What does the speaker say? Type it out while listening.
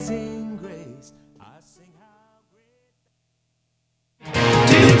Did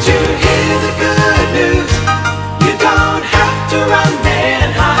you hear the good news? You don't have to run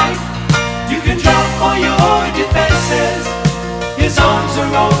and hide. You can drop all your defenses. His arms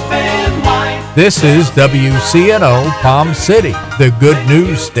are open wide. This is WCNO Palm City, the good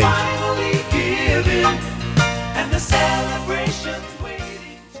news station. Finally given, and the celebration's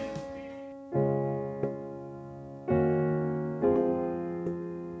waiting to begin.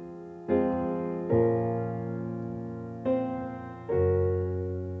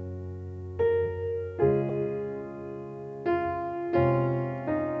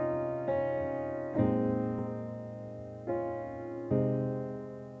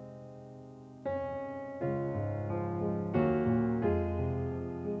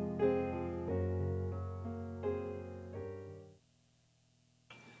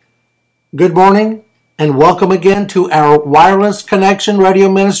 Good morning and welcome again to our Wireless Connection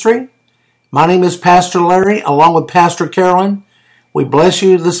Radio Ministry. My name is Pastor Larry along with Pastor Carolyn. We bless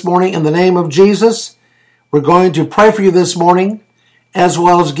you this morning in the name of Jesus. We're going to pray for you this morning as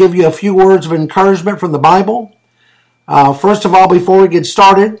well as give you a few words of encouragement from the Bible. First of all, before we get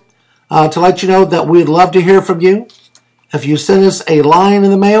started, to let you know that we'd love to hear from you. If you send us a line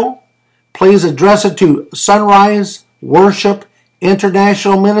in the mail, please address it to Sunrise Worship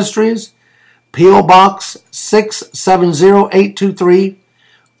International Ministries, P.O. Box 670823,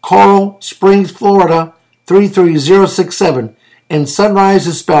 Coral Springs, Florida 33067. And Sunrise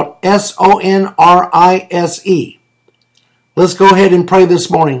is spelled Sonrise. Let's go ahead and pray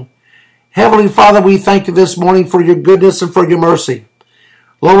this morning. Heavenly Father, we thank you this morning for your goodness and for your mercy.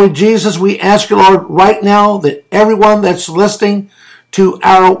 Lord Jesus, we ask you, Lord, right now that everyone that's listening to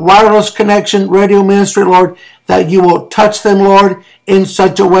our Wireless Connection Radio Ministry, Lord, that you will touch them, Lord, in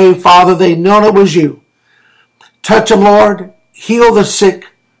such a way, Father, they know it was you. Touch them, Lord. Heal the sick.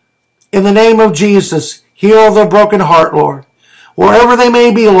 In the name of Jesus, heal the broken heart, Lord. Wherever they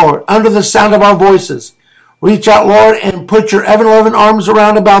may be, Lord, under the sound of our voices, reach out, Lord, and put your ever-loving arms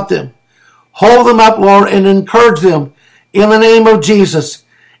around about them. Hold them up, Lord, and encourage them in the name of Jesus.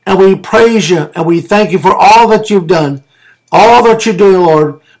 And we praise you and we thank you for all that you've done, all that you're doing,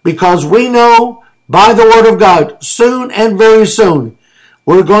 Lord, because we know by the word of God, soon and very soon,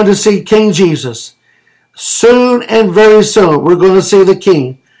 we're going to see King Jesus. Soon and very soon, we're going to see the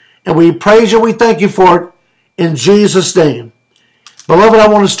King. And we praise you, we thank you for it in Jesus' name. Beloved, I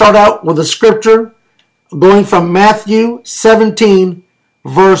want to start out with a scripture going from Matthew 17,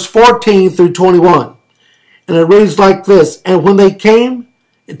 verse 14 through 21. And it reads like this: And when they came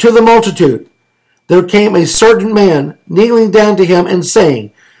to the multitude, there came a certain man kneeling down to him and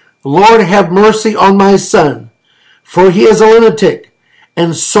saying, Lord, have mercy on my son, for he is a lunatic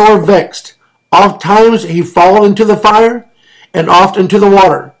and sore vexed. Oft times he falleth into the fire, and oft into the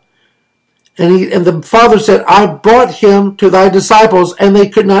water. And the father said, I brought him to thy disciples, and they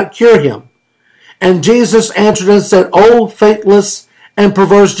could not cure him. And Jesus answered and said, O faithless and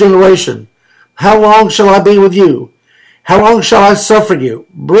perverse generation, how long shall I be with you? How long shall I suffer you?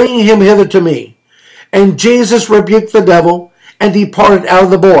 Bring him hither to me. And Jesus rebuked the devil, and departed out of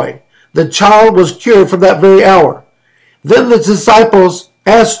the boy. The child was cured from that very hour. Then the disciples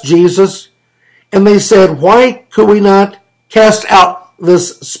asked Jesus, and they said, Why could we not cast out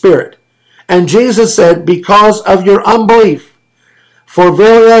this spirit? And Jesus said, Because of your unbelief. For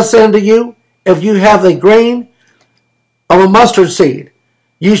verily I say unto you, if you have the grain of a mustard seed,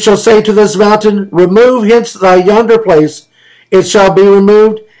 you shall say to this mountain, Remove hence thy yonder place, it shall be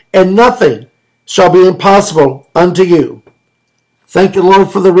removed, and nothing shall be impossible unto you. Thank you, Lord,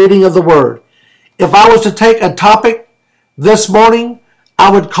 for the reading of the word. If I was to take a topic this morning,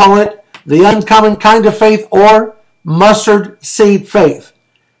 I would call it the uncommon kind of faith or mustard seed faith.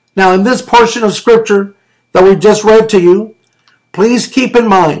 Now, in this portion of scripture that we just read to you, please keep in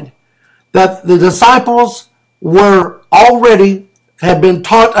mind that the disciples had been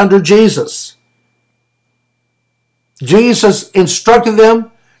taught under Jesus. Jesus instructed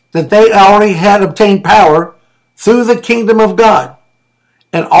them that they already had obtained power through the kingdom of God.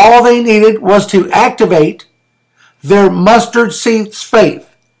 And all they needed was to activate their mustard seed's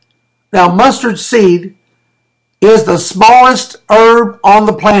faith. Now, mustard seed is the smallest herb on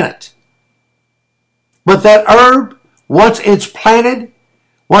the planet. But that herb, once it's planted,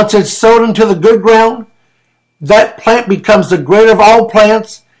 once it's sowed into the good ground, that plant becomes the greater of all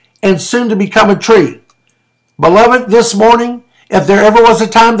plants and soon to become a tree. Beloved, this morning, if there ever was a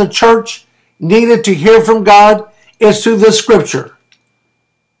time the church needed to hear from God, it's through this scripture.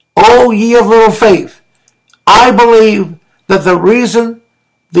 O ye of little faith. I believe that the reason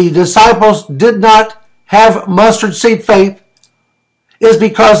the disciples did not have mustard seed faith is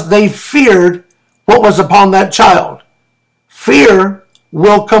because they feared what was upon that child. Fear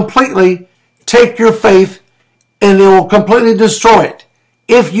will completely take your faith and it will completely destroy it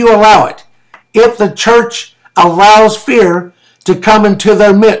if you allow it. If the church allows fear to come into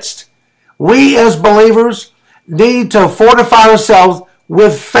their midst, we as believers need to fortify ourselves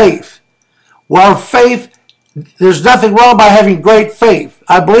with faith. Well, faith, there's nothing wrong by having great faith.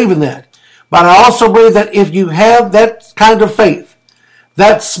 I believe in that. But I also believe that if you have that kind of faith,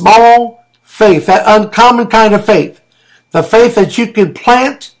 that small faith, that uncommon kind of faith, the faith that you can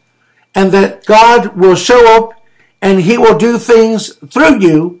plant and that God will show up and he will do things through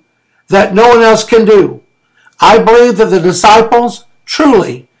you that no one else can do. I believe that the disciples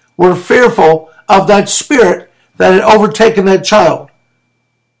truly were fearful of that spirit that had overtaken that child.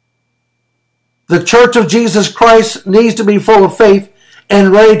 The church of Jesus Christ needs to be full of faith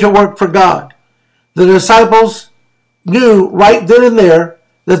and ready to work for God. The disciples knew right then and there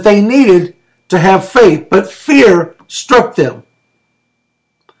that they needed to have faith, but fear struck them.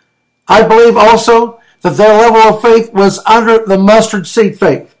 I believe also that their level of faith was under the mustard seed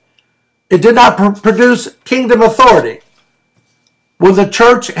faith. It did not produce kingdom authority. When the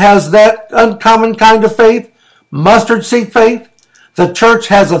church has that uncommon kind of faith, mustard seed faith, the church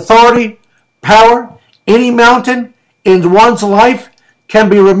has authority, power. Any mountain in one's life can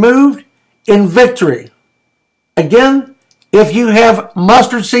be removed in victory. Again, if you have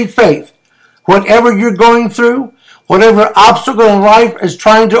mustard seed faith, whatever you're going through, whatever obstacle in life is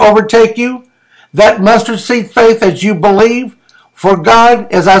trying to overtake you, that mustard seed faith that you believe for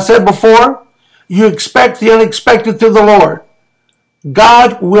God, as I said before, you expect the unexpected through the Lord.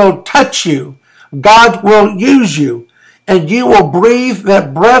 God will touch you. God will use you. And you will breathe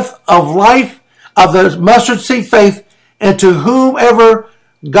that breath of life of the mustard seed faith into whomever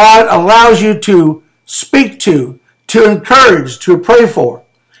God allows you to speak to encourage, to pray for.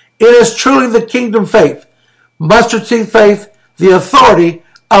 It is truly the kingdom faith. Mustard seed faith, the authority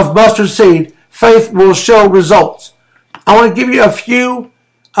of mustard seed faith will show results. I want to give you a few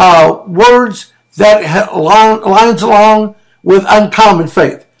words that lines along with uncommon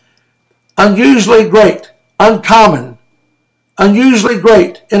faith. Unusually great, uncommon, unusually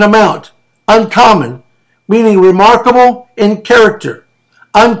great in amount, uncommon, meaning remarkable in character,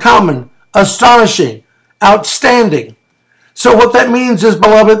 uncommon, astonishing, outstanding. So what that means is,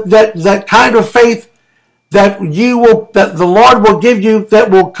 beloved, that kind of faith that the Lord will give you, that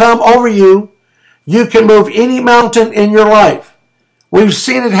will come over you, you can move any mountain in your life. We've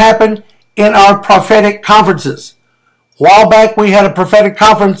seen it happen in our prophetic conferences. A while back, we had a prophetic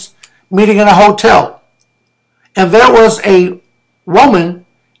conference meeting in a hotel. And there was a woman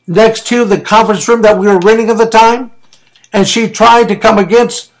next to the conference room that we were renting at the time, and she tried to come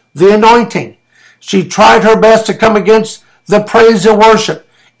against the anointing. She tried her best to come against the praise and worship.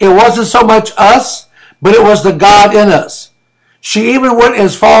 It wasn't so much us, but it was the God in us. She even went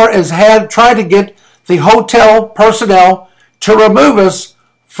as far as had tried to get the hotel personnel to remove us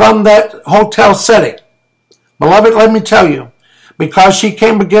from that hotel setting. Beloved, let me tell you, because she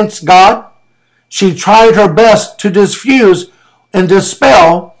came against God, she tried her best to diffuse and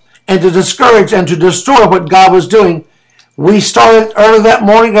dispel and to discourage and to destroy what God was doing. We started early that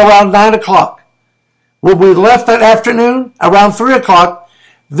morning around 9 o'clock. When we left that afternoon around 3 o'clock,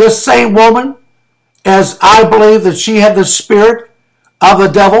 this same woman, as I believe that she had the spirit of the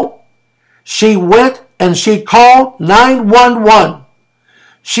devil, she went and she called 911.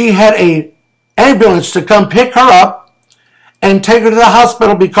 She had an ambulance to come pick her up and take her to the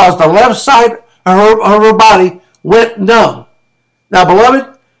hospital because the left side of her body went numb. Now,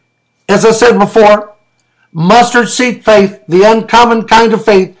 beloved, as I said before, mustard seed faith, the uncommon kind of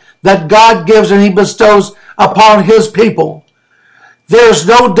faith that God gives and he bestows upon his people. There's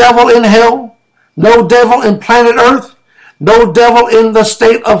no devil in hell, no devil in planet Earth, no devil in the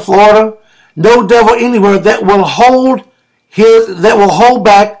state of Florida, no devil anywhere that will hold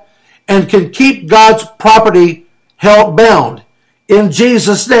back and can keep God's property held bound in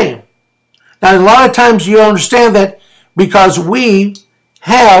Jesus' name. Now, a lot of times you understand that because we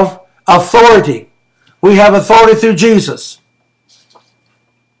have authority. We have authority through Jesus.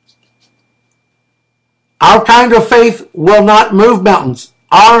 Our kind of faith will not move mountains.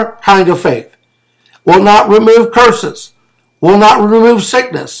 Our kind of faith will not remove curses, will not remove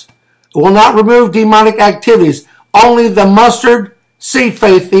sickness, will not remove demonic activities. Only the mustard seed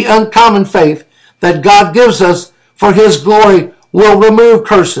faith, the uncommon faith that God gives us for his glory, will remove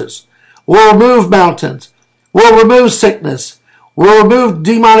curses, will remove mountains, will remove sickness, will remove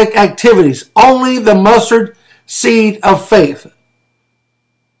demonic activities. Only the mustard seed of faith.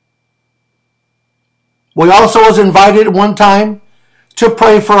 We also was invited one time to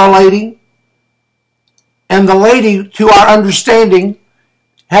pray for a lady And the lady, to our understanding,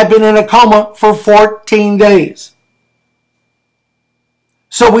 had been in a coma for 14 days.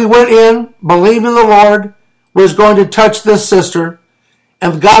 So we went in, believing the Lord was going to touch this sister,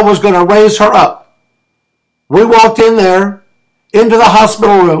 and God was going to raise her up. We walked in there, into the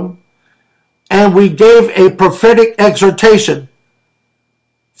hospital room, and we gave a prophetic exhortation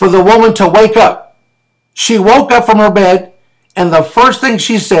for the woman to wake up. She woke up from her bed, and the first thing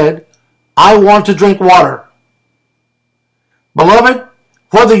she said, "I want to drink water." Beloved,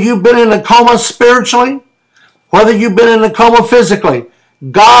 whether you've been in a coma spiritually, whether you've been in a coma physically,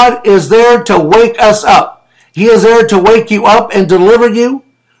 God is there to wake us up. He is there to wake you up and deliver you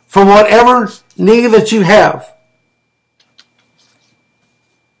from whatever need that you have.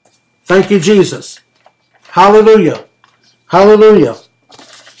 Thank you, Jesus. Hallelujah. Hallelujah.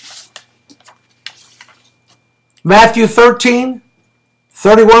 Matthew 13,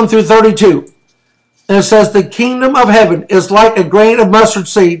 31 through 32. And it says, "The kingdom of heaven is like a grain of mustard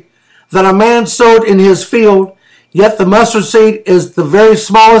seed that a man sowed in his field, yet the mustard seed is the very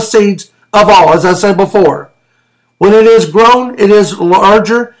smallest seeds of all," as I said before. "When it is grown, it is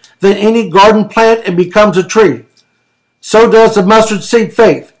larger than any garden plant and becomes a tree. So does the mustard seed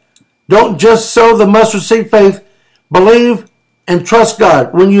faith. Don't just sow the mustard seed faith, believe and trust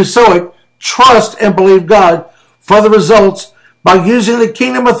God. When you sow it, trust and believe God for the results by using the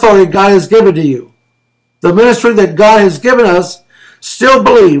kingdom authority God has given to you. The ministry that God has given us, still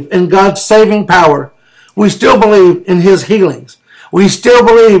believe in God's saving power. We still believe in his healings. We still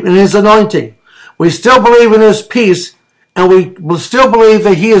believe in his anointing. We still believe in his peace, and we still believe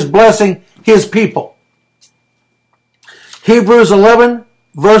that he is blessing his people. Hebrews 11,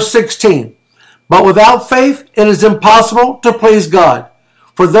 verse 16. "But without faith, it is impossible to please God.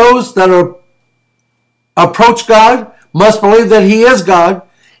 For those that approach God must believe that he is God,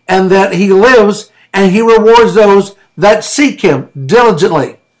 and that he lives, and he rewards those that seek him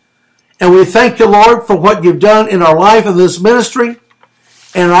diligently." And we thank you, Lord, for what you've done in our life in this ministry.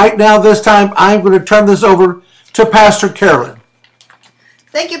 And right now, this time, I'm going to turn this over to Pastor Carolyn.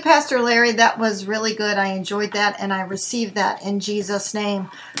 Thank you, Pastor Larry. That was really good. I enjoyed that, and I received that in Jesus' name.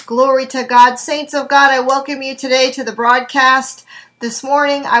 Glory to God. Saints of God, I welcome you today to the broadcast. This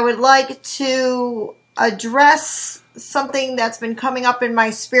morning, I would like to address something that's been coming up in my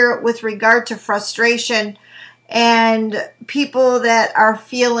spirit with regard to frustration and people that are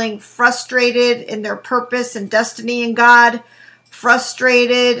feeling frustrated in their purpose and destiny in God,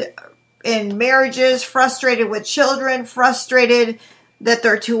 frustrated in marriages, frustrated with children, frustrated that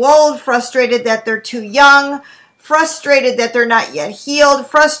they're too old, frustrated that they're too young, frustrated that they're not yet healed,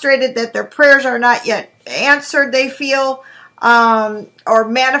 frustrated that their prayers are not yet answered, they feel, or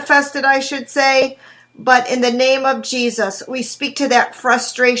manifested, I should say. But in the name of Jesus, we speak to that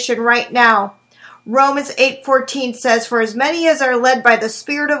frustration right now. Romans 8:14 says, "For as many as are led by the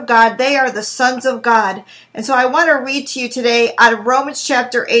Spirit of God, they are the sons of God." And so I want to read to you today out of Romans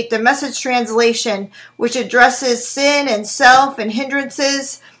chapter 8, the Message translation, which addresses sin and self and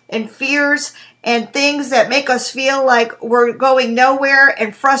hindrances and fears and things that make us feel like we're going nowhere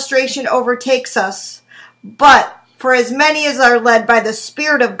and frustration overtakes us. But for as many as are led by the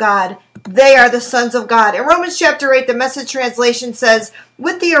Spirit of God, they are the sons of God. In Romans chapter 8, the Message translation says,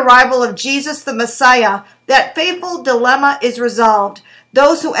 "With the arrival of Jesus the Messiah, that fateful dilemma is resolved.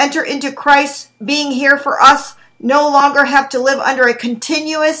 Those who enter into Christ being here for us no longer have to live under a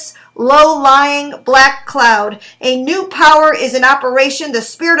continuous, low-lying black cloud. A new power is in operation. The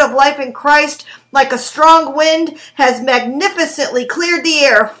Spirit of life in Christ, like a strong wind, has magnificently cleared the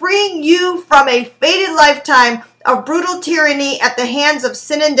air, freeing you from a fated lifetime of brutal tyranny at the hands of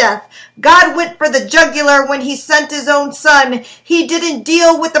sin and death. God went for the jugular when he sent his own son. He didn't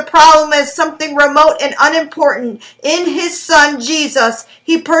deal with the problem as something remote and unimportant. In his son, Jesus,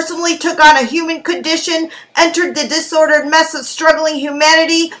 he personally took on a human condition, entered the disordered mess of struggling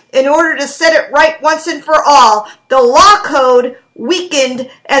humanity in order to set it right once and for all. The law code, weakened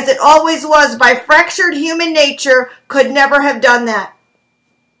as it always was by fractured human nature, could never have done that.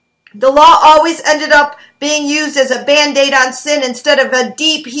 The law always ended up being used as a band-aid on sin instead of a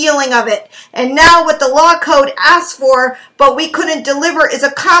deep healing of it. And now what the law code asks for, but we couldn't deliver, is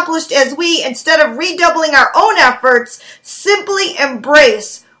accomplished as we, instead of redoubling our own efforts, simply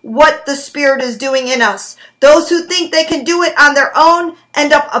embrace what the Spirit is doing in us. Those who think they can do it on their own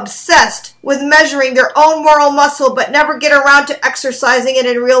end up obsessed with measuring their own moral muscle but never get around to exercising it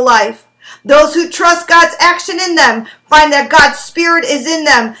in real life. Those who trust God's action in them find that God's Spirit is in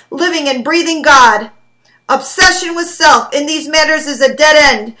them, living and breathing God. Obsession with self in these matters is a dead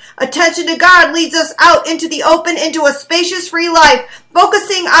end. Attention to God leads us out into the open, into a spacious, free life.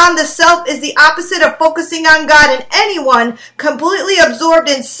 Focusing on the self is the opposite of focusing on God, and anyone completely absorbed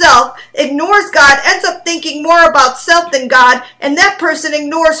in self ignores God, ends up thinking more about self than God, and that person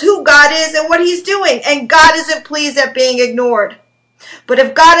ignores who God is and what he's doing, and God isn't pleased at being ignored. But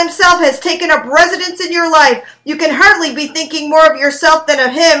if God himself has taken up residence in your life, you can hardly be thinking more of yourself than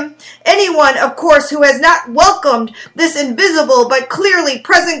of him. Anyone, of course, who has not welcomed this invisible but clearly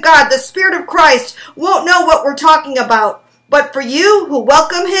present God, the Spirit of Christ, won't know what we're talking about. But for you who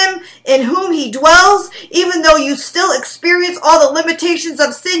welcome him, in whom he dwells, even though you still experience all the limitations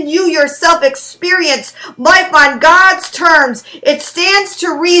of sin, you yourself experience life on God's terms. It stands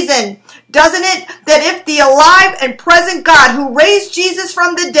to reason, doesn't it, that if the alive and present God who raised Jesus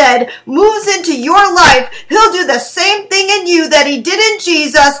from the dead moves into your life, he'll do the same thing in you that he did in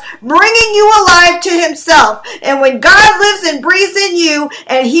Jesus, bringing you alive to himself. And when God lives and breathes in you,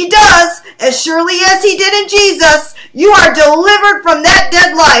 and he does, as surely as he did in Jesus, you are delivered from that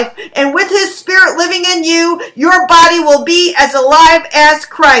dead life. And with his Spirit living in you, your body will be as alive as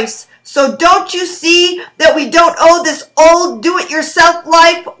Christ. So don't you see that we don't owe this old do-it-yourself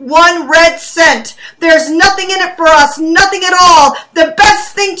life one red cent? There's nothing in it for us, nothing at all. The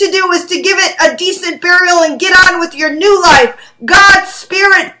best thing to do is to give it a decent burial and get on with your new life. God's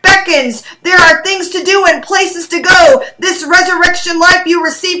Spirit beckons. There are things to do and places to go. This resurrection life you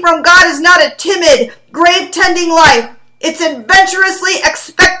receive from God is not a timid, grave-tending life. It's adventurously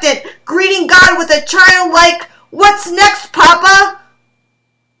expectant, greeting God with a childlike, "What's next, Papa?"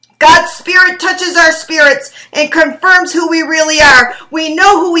 God's Spirit touches our spirits and confirms who we really are. We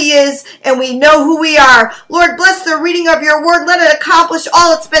know who he is, and we know who we are. Lord, bless the reading of your word. Let it accomplish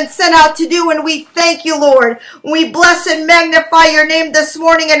all it's been sent out to do, and we thank you, Lord. We bless and magnify your name this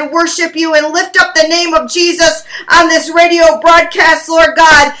morning and worship you and lift up the name of Jesus on this radio broadcast, Lord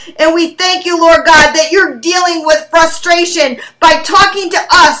God. And we thank you, Lord God, that you're dealing with frustration by talking to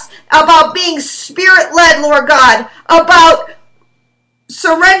us about being Spirit-led, Lord God, about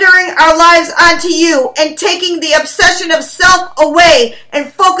surrendering our lives onto you and taking the obsession of self away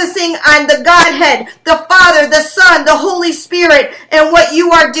and focusing on the Godhead, the Father, the Son, the Holy Spirit, and what you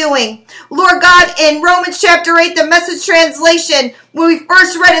are doing. Lord God, in Romans chapter 8, the Message translation, when we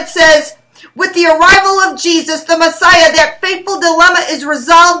first read it says, with the arrival of Jesus, the Messiah, that fateful dilemma is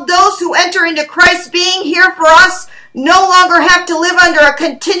resolved. Those who enter into Christ being here for us no longer have to live under a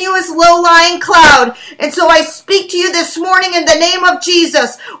continuous low-lying cloud. And so I speak to you this morning in the name of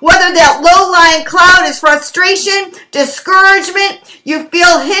Jesus. Whether that low-lying cloud is frustration, discouragement, you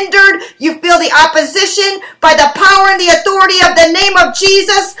feel hindered, you feel the opposition, by the power and the authority of the name of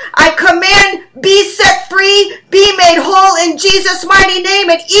Jesus, I command, be set free, be made whole in Jesus' mighty name.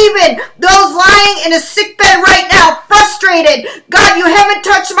 And even those lying in a sick bed right now, frustrated, God, you haven't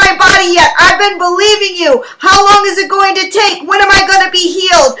touched my body yet. I've been believing you. How long is it going to take? When am I going to be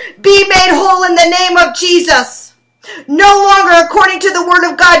healed? Be made whole in the name of Jesus. No longer, according to the word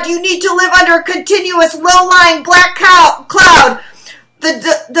of God, do you need to live under a continuous low-lying black cloud.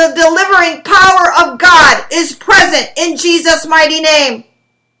 The delivering power of God is present in Jesus' mighty name.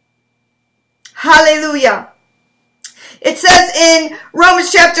 Hallelujah. It says in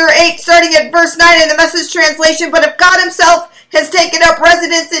Romans chapter 8, starting at verse 9 in the Message translation, but if God himself has taken up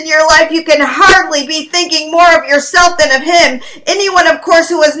residence in your life, you can hardly be thinking more of yourself than of him. Anyone, of course,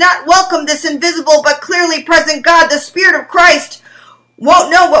 who has not welcomed this invisible but clearly present God, the Spirit of Christ,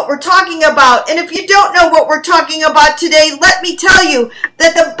 won't know what we're talking about. And if you don't know what we're talking about today, let me tell you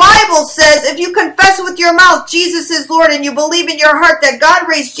that the Bible says if you confess with your mouth Jesus is Lord and you believe in your heart that God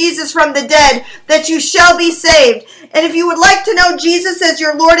raised Jesus from the dead, that you shall be saved. And if you would like to know Jesus as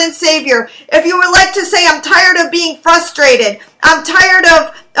your Lord and Savior, if you would like to say, I'm tired of being frustrated, I'm tired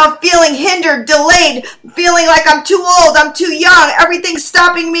of feeling hindered, delayed, feeling like I'm too old, I'm too young, everything's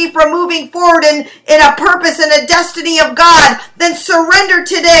stopping me from moving forward in a purpose and a destiny of God, then surrender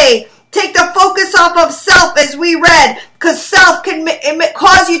today. Take the focus off of self as we read, because self can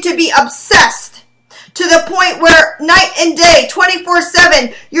cause you to be obsessed to the point where night and day,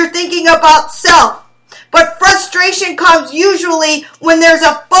 24/7, you're thinking about self. But frustration comes usually when there's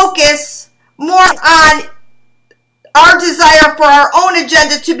a focus more on our desire for our own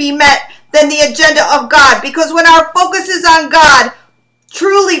agenda to be met than the agenda of God. Because when our focus is on God,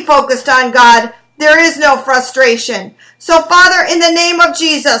 truly focused on God, there is no frustration. So Father, in the name of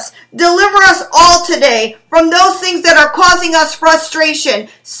Jesus, deliver us all today from those things that are causing us frustration,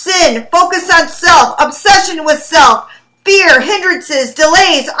 sin, focus on self, obsession with self, fear, hindrances,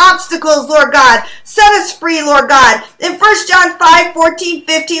 delays, obstacles, Lord God. Set us free, Lord God. In 1 John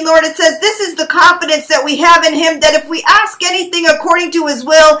 5:14-15, Lord, it says, this is the confidence that we have in him, that if we ask anything according to his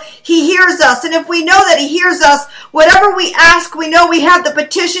will, he hears us. And if we know that he hears us, whatever we ask, we know we have the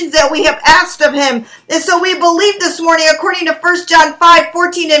petitions that we have asked of him. And so we believe this morning, according to 1 John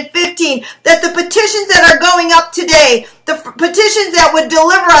 5:14-15, that the petitions that are going up today, the petitions that would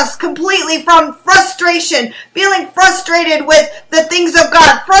deliver us completely from frustration, feeling frustrated with the things of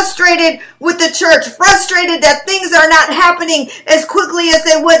God, frustrated with the church, frustrated that things are not happening as quickly as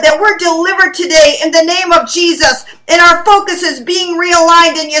they would, that we're delivered today in the name of Jesus, and our focus is being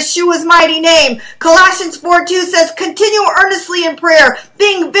realigned in Yeshua's mighty name. Colossians 4:2 says, continue earnestly in prayer,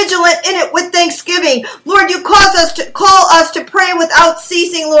 being vigilant in it with thanksgiving. Lord, you call us to pray without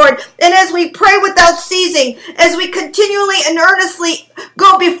ceasing, Lord. And as we pray without ceasing, as we continually and earnestly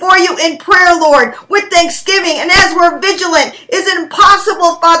go before you in prayer, Lord, with thanksgiving, and as we're vigilant, is it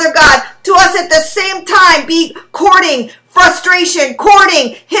impossible, Father God, to us at the same time be courting frustration,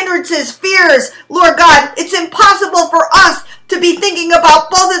 courting hindrances, fears, Lord God? It's impossible for us to be thinking about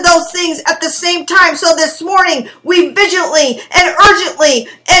both of those things at the same time. So this morning, we vigilantly and urgently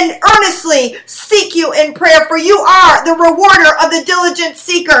and earnestly seek you in prayer, for you are the rewarder of the diligent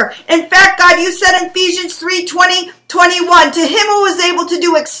seeker. In fact, God, you said in Ephesians 3:20-21, to him who is able to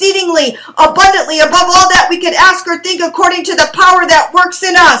do exceedingly abundantly above all that we could ask or think, according to the power that works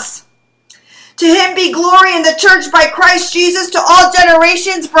in us. To him be glory in the church by Christ Jesus to all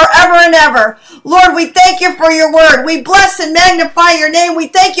generations forever and ever. Lord, we thank you for your word. We bless and magnify your name. We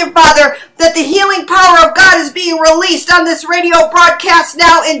thank you, Father, that the healing power of God is being released on this radio broadcast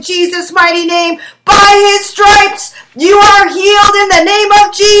now in Jesus' mighty name. By his stripes, you are healed in the name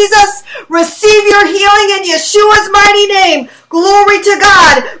of Jesus. Receive your healing in Yeshua's mighty name. Glory to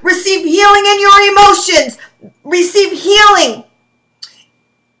God. Receive healing in your emotions. Receive healing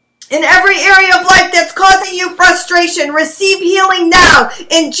in every area of life that's causing you frustration. Receive healing now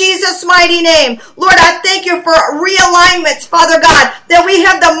in Jesus' mighty name. Lord, I thank you for realignments, Father God, that we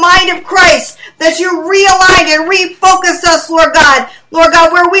have the mind of Christ, that you realign and refocus us, Lord God. Lord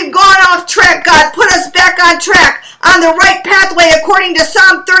God, where we've gone off track, God, put us back on track, on the right pathway, according to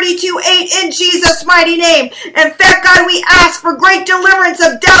Psalm 32:8, in Jesus' mighty name. In fact, God, we ask for great deliverance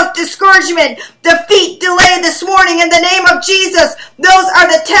of doubt, discouragement, defeat, delay this morning in the name of Jesus. Those are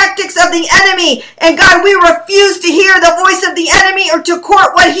the tactics of the enemy. And God, we refuse to hear the voice of the enemy or to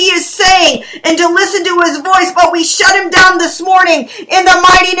court what he is saying and to listen to his voice, but we shut him down this morning in the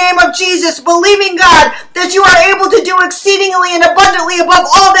mighty name of Jesus, believing, God, that you are able to do exceedingly and abundantly above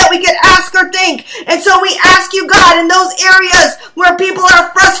all that we could ask or think. And so we ask you, God, in those areas where people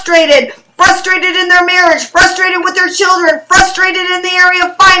are frustrated in their marriage, frustrated with their children, frustrated in the area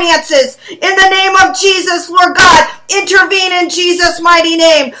of finances, in the name of Jesus, Lord God, intervene in Jesus' mighty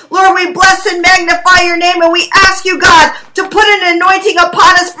name. Lord, we bless and magnify your name, and we ask you, God, to put an anointing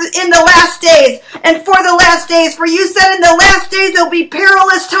upon us in the last days and for the last days. For you said in the last days there'll be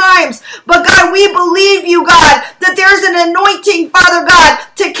perilous times. But God, we believe you, God, that there's an anointing, Father God,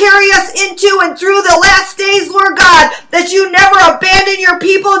 to carry us into and through the last days, Lord God, that you never abandon your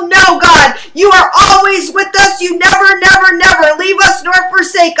people. No, God, you are always with us. You never, never, never leave us nor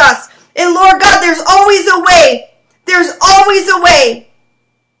forsake us. And Lord God, there's always a way. There's always a way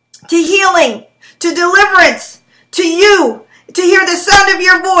to healing, to deliverance, to you, to hear the sound of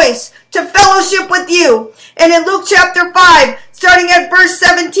your voice, to fellowship with you. And in Luke chapter 5, starting at verse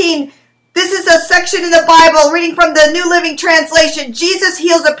 17, this is a section in the Bible, reading from the New Living Translation. Jesus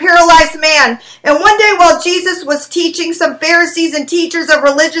heals a paralyzed man. And one day while Jesus was teaching, some Pharisees and teachers of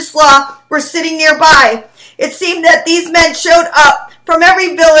religious law were sitting nearby. It seemed that these men showed up from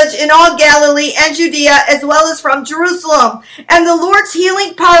every village in all Galilee and Judea, as well as from Jerusalem. And the Lord's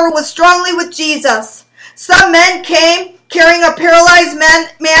healing power was strongly with Jesus. Some men came carrying a paralyzed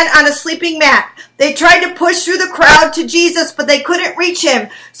man on a sleeping mat. They tried to push through the crowd to Jesus, but they couldn't reach him.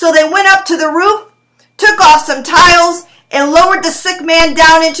 So they went up to the roof, took off some tiles, and lowered the sick man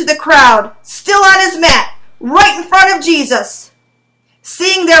down into the crowd, still on his mat, right in front of Jesus.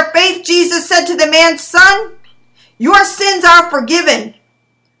 Seeing their faith, Jesus said to the man, "Son, your sins are forgiven."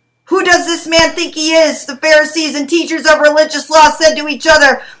 "Who does this man think he is?" the Pharisees and teachers of religious law said to each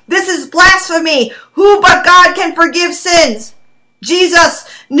other. "This is blasphemy. Who but God can forgive sins?" Jesus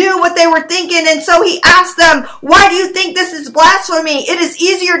knew what they were thinking, and so he asked them, "Why do you think this is blasphemy? It is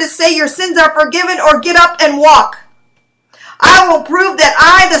easier to say your sins are forgiven or get up and walk. I will prove that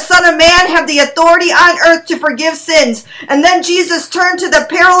I, the Son of Man, have the authority on earth to forgive sins." And then Jesus turned to the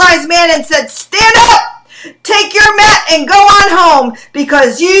paralyzed man and said, "Stand up! Take your mat and go on home,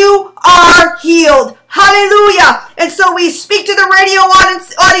 because you are healed." Hallelujah. And so we speak to the radio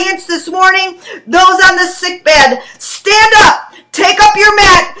audience this morning, those on the sick bed. Stand up, take up your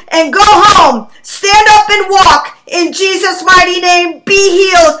mat, and go home. Stand up and walk in Jesus' mighty name. Be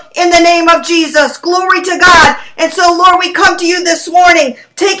healed in the name of Jesus. Glory to God. And so, Lord, we come to you this morning,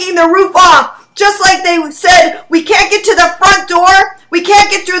 taking the roof off. Just like they said, we can't get to the front door. We can't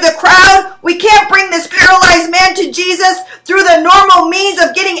get through the crowd. We can't bring this paralyzed man to Jesus through the normal means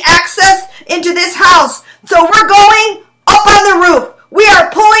of getting access into this house. So we're going up on the roof. We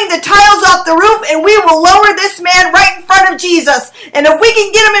are pulling the tiles off the roof, and we will lower this man right in front of Jesus. And if we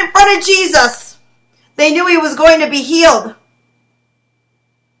can get him in front of Jesus, they knew he was going to be healed.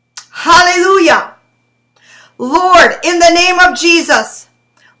 Hallelujah. Lord, in the name of Jesus,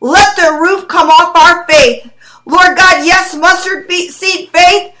 let the roof come off our faith. Lord God, yes, mustard seed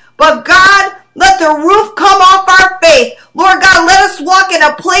faith, but God, let the roof come off our faith. Lord God, let us walk in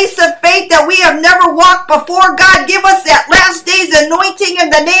a place of faith that we have never walked before. God, give us that last day's anointing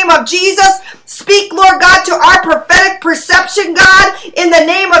in the name of Jesus. Speak, Lord God, to our prophetic perception, God, in the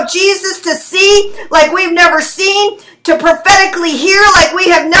name of Jesus, to see like we've never seen, to prophetically hear like we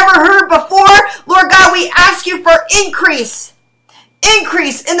have never heard before. Lord God, we ask you for increase.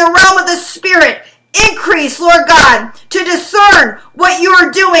 Increase in the realm of the Spirit. Increase, Lord God, to discern what you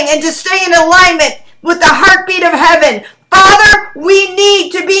are doing and to stay in alignment with the heartbeat of heaven. Father, we need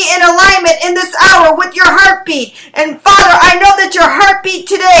to be in alignment in this hour with your heartbeat. And Father, I know that your heartbeat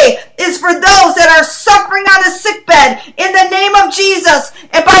today is for those that are suffering on a sick bed. In the name of Jesus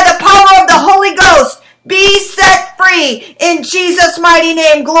and by the power of the Holy Ghost, be set free in Jesus' mighty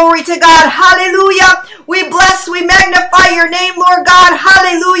name. Glory to God. Hallelujah. We bless, we magnify your name, Lord God.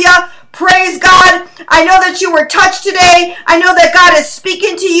 Hallelujah. Praise God. I know that you were touched today. I know that God is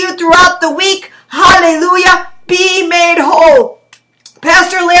speaking to you throughout the week. Hallelujah. Be made whole.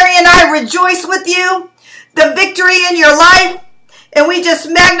 Pastor Larry and I rejoice with you, the victory in your life. And we just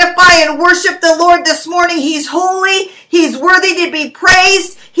magnify and worship the Lord this morning. He's holy. He's worthy to be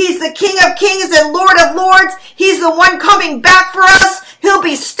praised. He's the King of Kings and Lord of Lords. He's the one coming back for us. He'll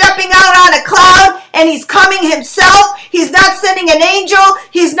be stepping out on a cloud, and he's coming himself. He's not sending an angel.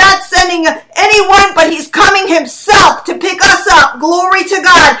 He's not sending anyone, but he's coming himself to pick us up. Glory to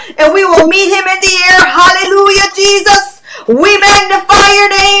God. And we will meet him in the air. Hallelujah, Jesus. We magnify your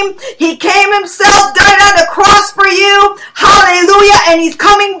name. He came himself, died on the cross for you. Hallelujah. And he's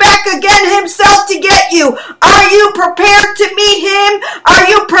coming back again himself to get you. Are you prepared to meet him? Are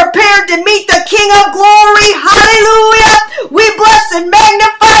you prepared to meet the King of glory? Hallelujah. We bless and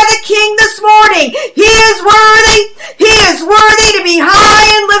magnify the King this morning. He is worthy. He is worthy to be high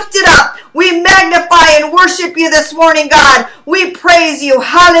and lifted up. We magnify and worship you this morning, God. We praise you.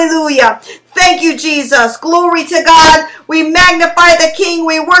 Hallelujah. Thank you, Jesus. Glory to God. We magnify the King.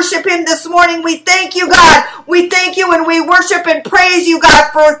 We worship him this morning. We thank you, God. We thank you and we worship and praise you,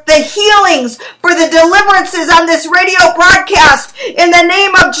 God, for the healings, for the deliverances on this radio broadcast in the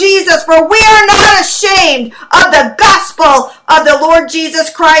name of Jesus. For we are not ashamed of the gospel of the Lord Jesus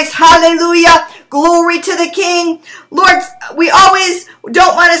Christ. Hallelujah. Glory to the King. Lord, we always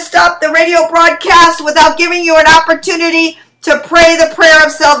don't want to stop the radio broadcast without giving you an opportunity to pray the prayer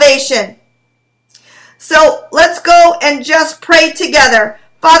of salvation. So let's go and just pray together.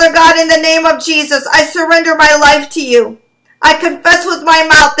 Father God, in the name of Jesus, I surrender my life to you. I confess with my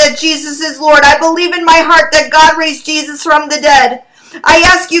mouth that Jesus is Lord. I believe in my heart that God raised Jesus from the dead. I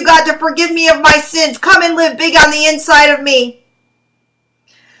ask you, God, to forgive me of my sins. Come and live big on the inside of me.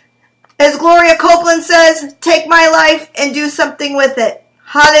 As Gloria Copeland says, take my life and do something with it.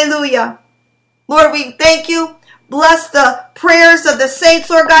 Hallelujah. Lord, we thank you. Bless the prayers of the saints,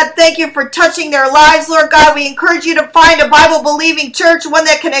 Lord God. Thank you for touching their lives, Lord God. We encourage you to find a Bible-believing church, one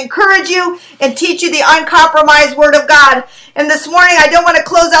that can encourage you and teach you the uncompromised Word of God. And this morning, I don't want to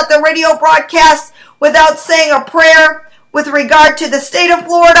close out the radio broadcast without saying a prayer with regard to the state of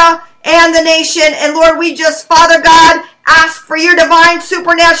Florida and the nation. And Lord, we just, Father God, ask for your divine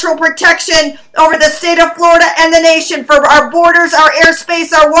supernatural protection over the state of Florida and the nation, for our borders, our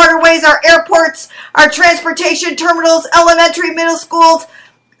airspace, our waterways, our airports, our transportation terminals, elementary, middle schools,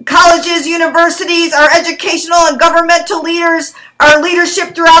 colleges, universities, our educational and governmental leaders, our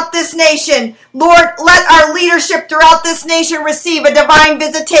leadership throughout this nation. Lord, let our leadership throughout this nation receive a divine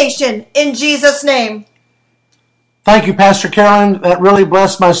visitation in Jesus' name. Thank you, Pastor Carolyn. That really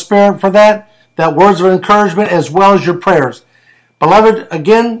blessed my spirit for that words of encouragement as well as your prayers. Beloved,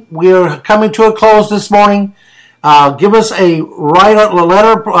 again, we are coming to a close this morning. Give us a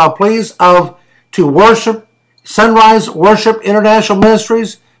letter, please, to worship, Sunrise Worship International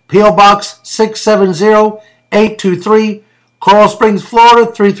Ministries, P.O. Box 670-823, Coral Springs,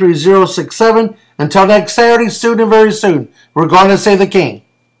 Florida 33067. Until next Saturday, soon and very soon, we're going to say the King.